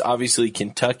games. Obviously,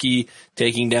 Kentucky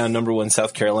taking down number 1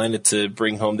 South Carolina to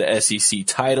bring home the SEC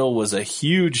title was a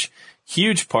huge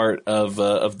part of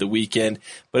the weekend.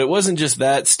 But it wasn't just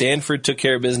that. Stanford took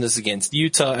care of business against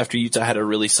Utah after Utah had a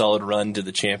really solid run to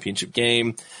the championship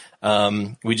game.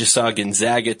 We just saw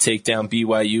Gonzaga take down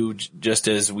BYU just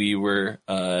as we were,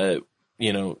 firing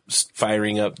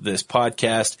up this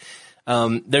podcast.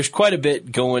 There's quite a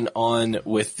bit going on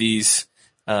with these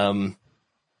conference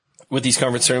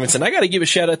tournaments. And I got to give a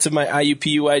shout out to my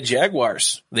IUPUI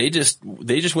Jaguars. They just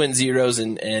went zeros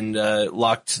and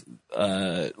locked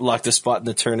a spot in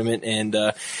the tournament. And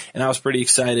I was pretty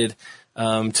excited,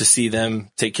 to see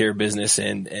them take care of business.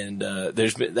 And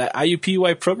there's been that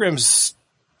IUPUI program's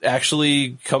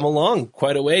actually come along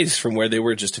quite a ways from where they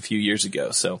were just a few years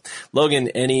ago. So, Logan,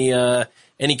 any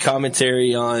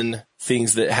commentary on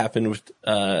things that happened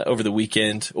over the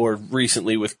weekend or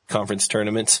recently with conference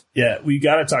tournaments? Yeah, we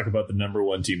got to talk about the number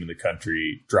one team in the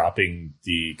country dropping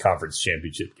the conference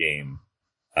championship game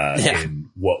in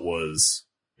what was,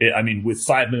 I mean, with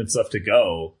 5 minutes left to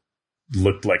go,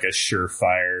 looked like a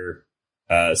surefire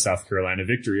South Carolina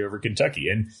victory over Kentucky.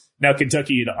 And now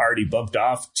Kentucky had already bumped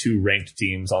off 2 ranked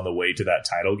teams on the way to that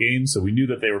title game, so we knew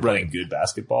that they were playing good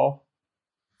basketball.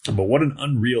 But what an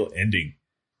unreal ending.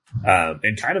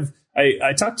 And kind of,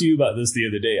 I talked to you about this the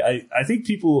other day. I think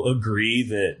people agree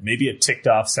that maybe a ticked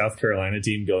off South Carolina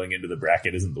team going into the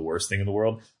bracket isn't the worst thing in the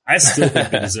world. I still think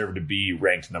they deserve to be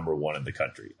ranked number 1 in the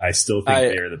country. I still think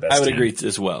they are the best I would team. agree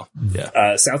as well.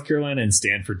 Yeah. South Carolina and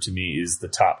Stanford to me is the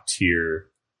top tier.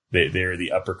 They're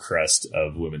the upper crust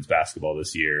of women's basketball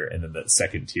this year. And then the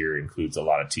second tier includes a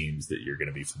lot of teams that you're going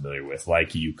to be familiar with,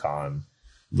 like UConn,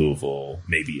 Louisville,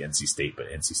 maybe NC State, but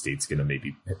NC State's going to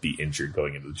maybe be injured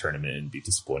going into the tournament and be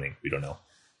disappointing. We don't know.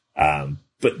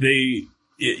 But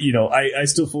I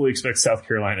still fully expect South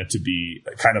Carolina to be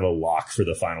kind of a lock for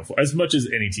the Final Four, as much as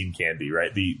any team can be,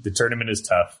 right? The tournament is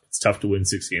tough. It's tough to win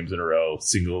 6 games in a row.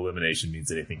 Single elimination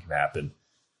means anything can happen.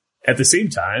 At the same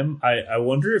time, I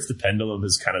wonder if the pendulum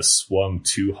has kind of swung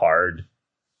too hard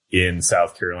in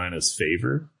South Carolina's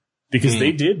favor, because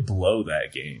they did blow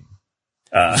that game.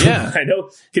 I know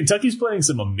Kentucky's playing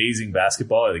some amazing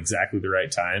basketball at exactly the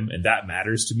right time, and that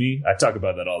matters to me. I talk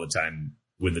about that all the time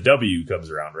when the W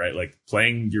comes around, right? Like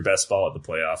playing your best ball at the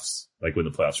playoffs, like when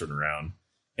the playoffs run around,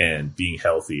 and being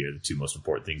healthy are the 2 most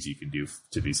important things you can do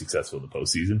to be successful in the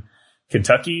postseason.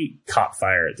 Kentucky caught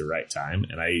fire at the right time,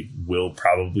 and I will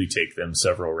probably take them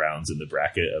several rounds in the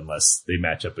bracket unless they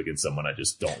match up against someone I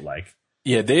just don't like.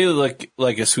 Yeah, they look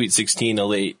like a Sweet 16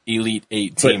 Elite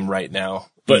 8 team right now.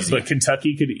 But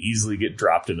Kentucky could easily get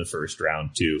dropped in the first round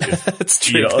too. That's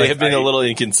true. They have been a little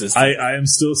inconsistent. I am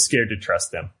still scared to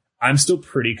trust them. I'm still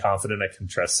pretty confident I can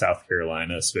trust South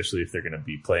Carolina, especially if they're going to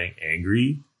be playing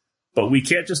angry. But we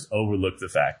can't just overlook the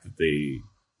fact that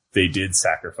they did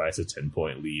sacrifice a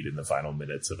 10-point lead in the final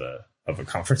minutes of a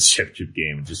conference championship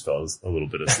game and just fell a little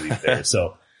bit asleep there.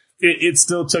 So it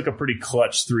still took a pretty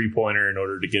clutch 3-pointer in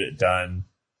order to get it done.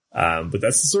 But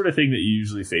that's the sort of thing that you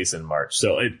usually face in March.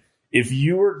 So if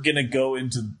you were going to go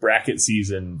into bracket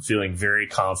season feeling very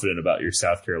confident about your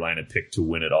South Carolina pick to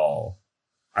win it all,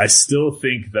 I still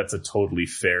think that's a totally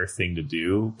fair thing to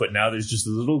do. But now there's just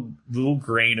a little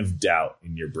grain of doubt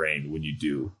in your brain when you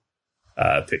do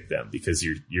pick them, because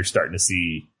you're starting to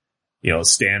see,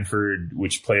 Stanford,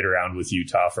 which played around with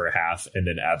Utah for a half and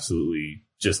then absolutely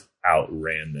just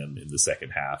outran them in the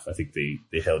second half. I think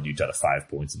they held Utah to 5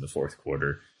 points in the fourth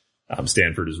quarter.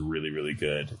 Stanford is really, really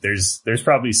good. There's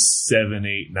probably 7,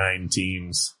 8, 9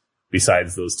 teams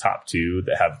besides those top 2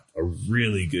 that have a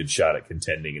really good shot at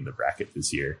contending in the bracket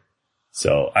this year.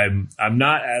 So I'm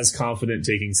not as confident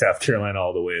taking South Carolina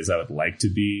all the way as I would like to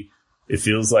be. It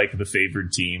feels like the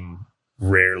favored team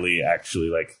rarely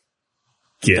actually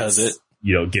gets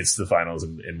to the finals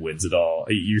and wins it all.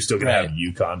 You're still going to have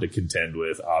UConn to contend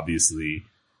with, obviously.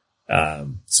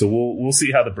 So we'll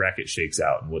see how the bracket shakes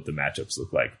out and what the matchups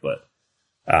look like. But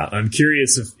I'm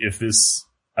curious if this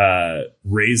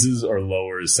raises or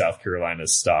lowers South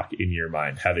Carolina's stock in your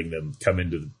mind, having them come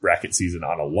into the bracket season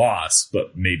on a loss,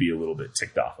 but maybe a little bit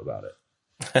ticked off about it.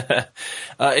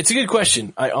 It's a good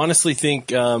question. I honestly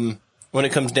think when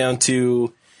it comes down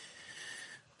to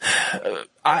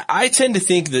I tend to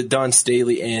think that Dawn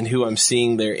Staley and who I'm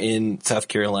seeing there in South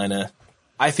Carolina,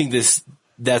 I think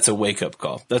that's a wake-up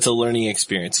call. That's a learning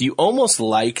experience. You almost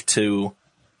like to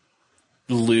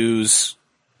lose,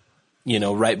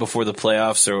 right before the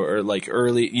playoffs or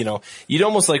early, you'd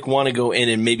almost want to go in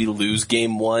and maybe lose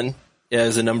game 1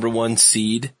 as a number 1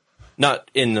 seed.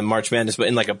 Not in the March Madness, but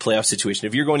in a playoff situation.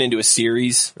 If you're going into a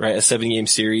series, right, a 7-game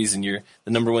series, and you're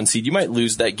the number 1 seed, you might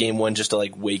lose that game 1 just to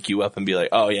wake you up and be like,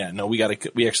 oh yeah, no, we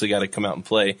actually got to come out and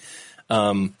play.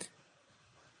 I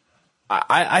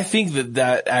think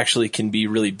that actually can be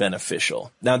really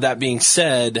beneficial. Now, that being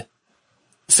said,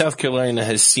 South Carolina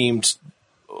has seemed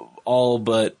all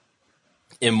but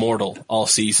immortal all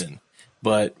season.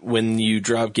 But when you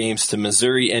drop games to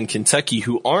Missouri and Kentucky,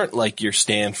 who aren't like your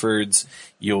Stanfords,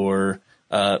 your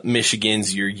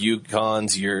Michigans, your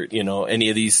UConns, your any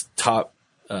of these top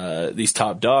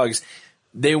dogs,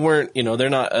 they weren't.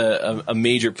 They're not a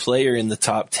major player in the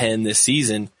top 10 this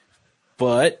season.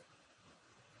 But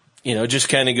just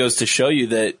kind of goes to show you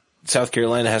that South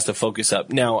Carolina has to focus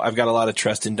up. Now, I've got a lot of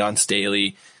trust in Dawn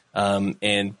Staley.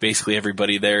 and basically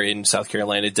everybody there in South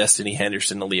Carolina, Destiny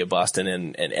Henderson, Aaliyah Boston,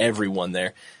 and everyone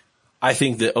there. I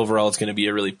think that overall it's going to be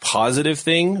a really positive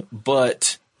thing,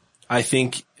 but I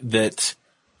think that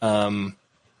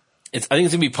it's going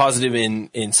to be positive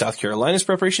in South Carolina's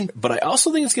preparation, but I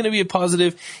also think it's going to be a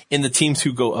positive in the teams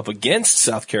who go up against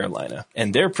South Carolina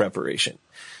and their preparation.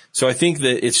 So I think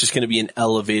that it's just going to be an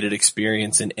elevated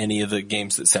experience in any of the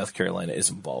games that South Carolina is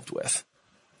involved with.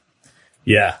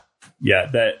 Yeah.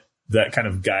 That kind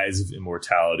of guise of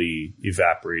immortality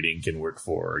evaporating can work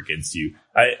for or against you.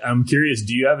 I'm curious,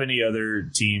 do you have any other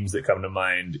teams that come to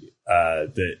mind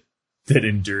that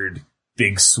endured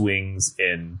big swings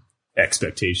in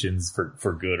expectations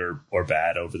for good or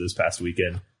bad over this past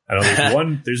weekend? I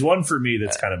know there's one for me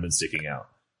that's kind of been sticking out.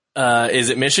 Is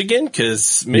it Michigan?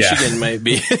 Cause Michigan might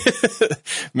be,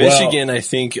 Michigan, I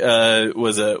think,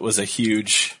 was a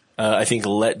huge, I think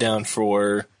letdown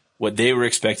for what they were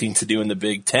expecting to do in the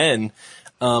Big Ten.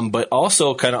 But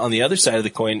also kind of on the other side of the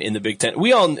coin in the Big Ten,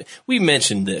 we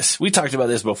mentioned this. We talked about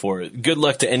this before. Good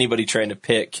luck to anybody trying to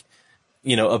pick,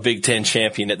 a Big Ten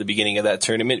champion at the beginning of that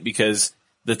tournament, because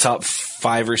the top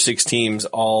 5 or 6 teams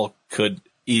all could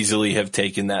easily have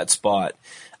taken that spot.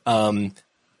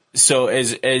 So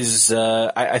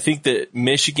I think that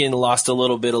Michigan lost a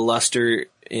little bit of luster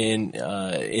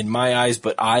in my eyes,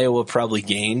 but Iowa probably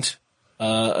gained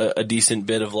a decent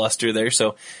bit of luster there.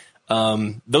 So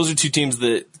those are 2 teams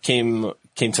that came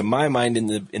to my mind in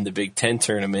the Big Ten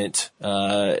tournament.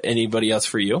 Anybody else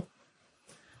for you?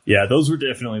 Yeah, those were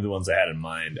definitely the ones I had in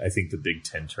mind. I think the Big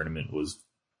Ten tournament was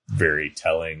very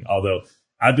telling, although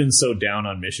I've been so down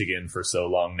on Michigan for so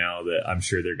long now that I'm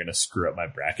sure they're going to screw up my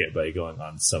bracket by going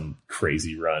on some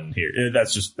crazy run here.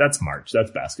 That's March.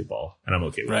 That's basketball, and I'm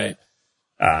okay with it.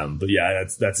 But yeah,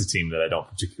 that's a team that I don't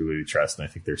particularly trust, and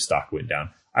I think their stock went down.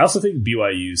 I also think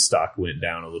BYU's stock went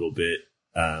down a little bit.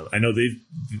 I know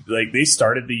they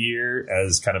started the year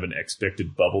as kind of an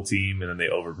expected bubble team, and then they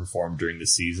overperformed during the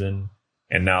season,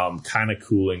 and now I'm kind of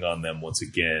cooling on them once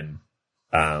again.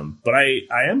 But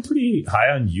I am pretty high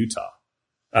on Utah.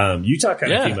 Utah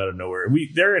kind of came out of nowhere.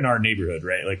 They're in our neighborhood,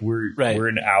 right? Like we're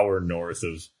an hour north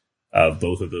of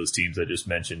both of those teams I just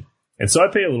mentioned. And so I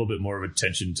pay a little bit more of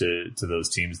attention to those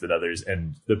teams than others.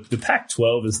 And the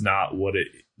Pac-12 is not what it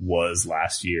was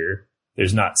last year.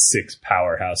 There's not 6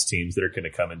 powerhouse teams that are going to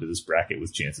come into this bracket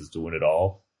with chances to win it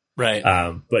all. Right.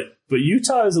 But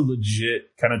Utah is a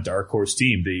legit kind of dark horse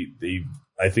team.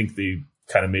 I think they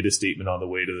kind of made a statement on the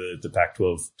way to the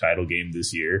Pac-12 title game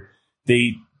this year.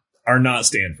 They are not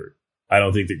Stanford. I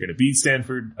don't think they're going to beat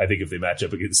Stanford. I think if they match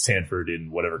up against Stanford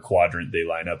in whatever quadrant they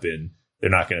line up in, they're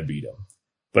not going to beat them.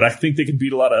 But I think they can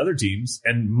beat a lot of other teams,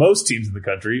 and most teams in the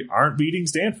country aren't beating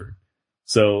Stanford.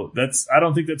 So I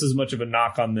don't think that's as much of a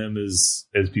knock on them as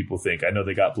people think. I know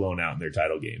they got blown out in their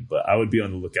title game, but I would be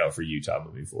on the lookout for Utah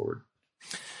moving forward.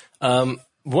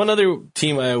 One other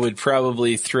team I would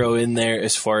probably throw in there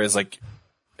as far as like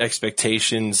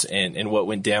expectations and what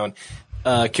went down.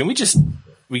 I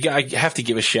have to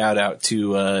give a shout out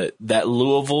to that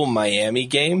Louisville-Miami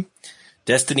game.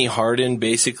 Destiny Harden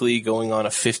basically going on a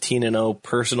 15-0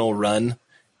 personal run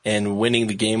and winning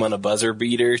the game on a buzzer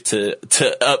beater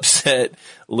to upset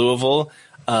Louisville,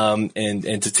 and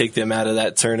to take them out of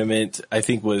that tournament, I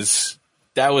think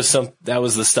that was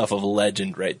the stuff of a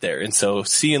legend right there. And so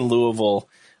seeing Louisville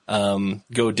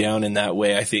go down in that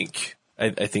way, I think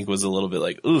was a little bit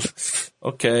like, oof,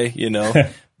 okay,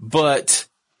 but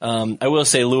I will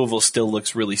say Louisville still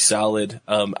looks really solid.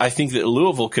 I think that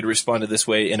Louisville could respond to this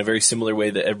way in a very similar way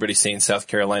that everybody's saying South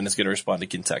Carolina is going to respond to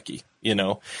Kentucky,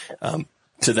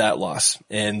 to that loss.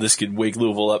 And this could wake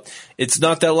Louisville up. It's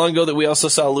not that long ago that we also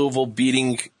saw Louisville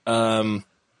beating Notre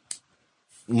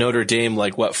Dame,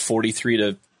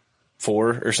 43-4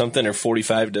 or something, or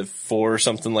 45-4 or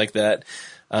something like that.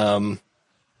 That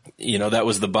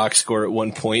was the box score at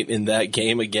one point in that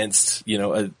game against,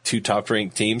 2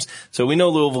 top-ranked teams. So we know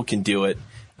Louisville can do it.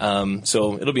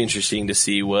 So it'll be interesting to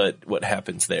see what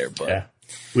happens there. But yeah.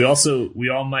 We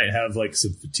all might have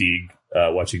some fatigue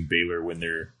watching Baylor win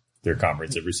their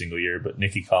conference every single year. But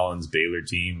Nikki Collins' Baylor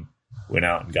team went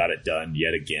out and got it done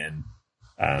yet again.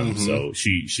 So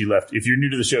she left. If you're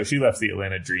new to the show, she left the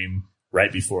Atlanta Dream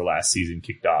right before last season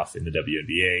kicked off in the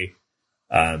WNBA.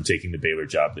 Taking the Baylor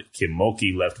job that Kim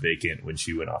Mulkey left vacant when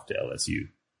she went off to LSU.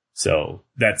 So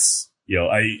that's,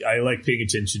 I like paying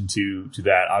attention to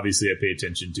that. Obviously I pay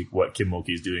attention to what Kim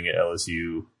Mulkey is doing at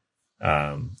LSU,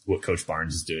 what Coach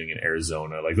Barnes is doing in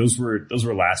Arizona. Those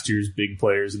were last year's big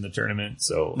players in the tournament.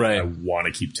 So I want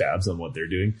to keep tabs on what they're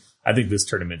doing. I think this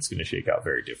tournament's going to shake out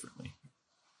very differently.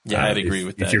 Yeah, I'd agree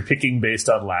with that. If you're picking based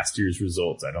on last year's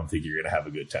results, I don't think you're going to have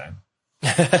a good time.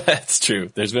 That's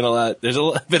true. There's been a lot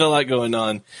going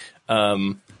on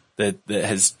that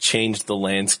has changed the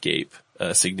landscape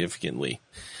significantly.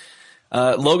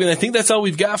 Logan, I think that's all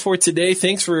we've got for today.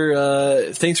 Thanks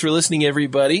for listening,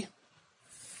 everybody,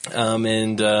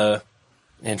 and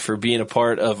for being a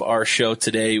part of our show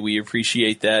today. We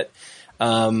appreciate that.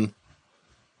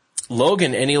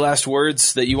 Logan, any last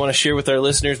words that you want to share with our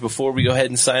listeners before we go ahead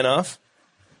and sign off?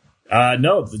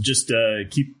 No, just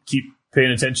keep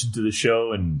paying attention to the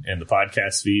show and the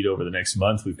podcast feed over the next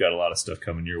month. We've got a lot of stuff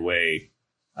coming your way.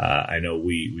 I know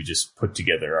we just put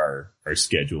together our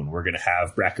schedule, and we're going to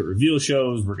have bracket reveal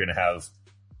shows. We're going to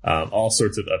have all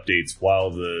sorts of updates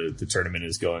while the tournament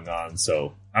is going on.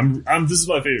 So this is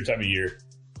my favorite time of year.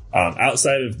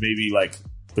 Outside of maybe like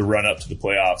the run up to the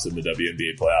playoffs and the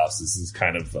WNBA playoffs, this is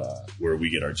kind of where we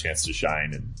get our chance to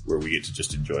shine and where we get to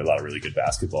just enjoy a lot of really good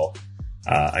basketball.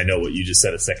 I know what you just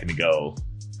said a second ago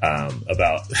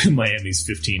about Miami's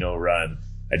 15-0 run.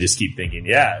 I just keep thinking,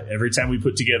 yeah, every time we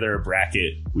put together a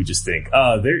bracket, we just think,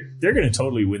 oh, they're going to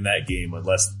totally win that game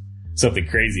unless something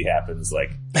crazy happens,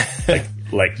 like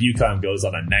UConn goes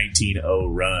on a 19-0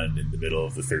 run in the middle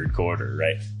of the third quarter,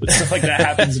 right? But stuff like that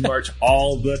happens in March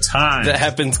all the time. That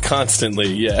happens constantly,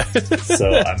 yeah. So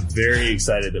I'm very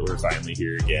excited that we're finally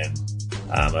here again.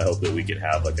 I hope that we can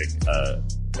have like a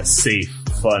safe,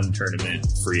 fun tournament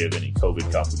free of any COVID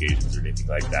complications or anything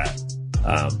like that.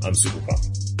 I'm super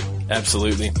pumped.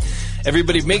 Absolutely.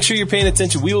 Everybody, make sure you're paying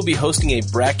attention. We will be hosting a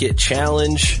bracket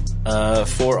challenge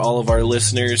for all of our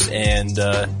listeners, and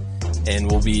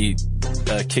we'll be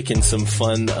kicking some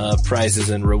fun prizes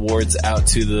and rewards out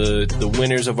to the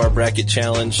winners of our bracket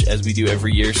challenge as we do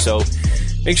every year. So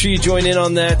make sure you join in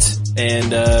on that,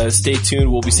 and stay tuned.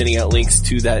 We'll be sending out links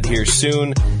to that here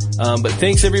soon. But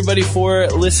thanks everybody for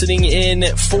listening in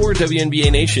for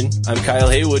WNBA Nation. I'm Kyle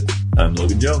Haywood. I'm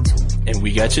Logan Jones. And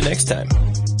we got you next time.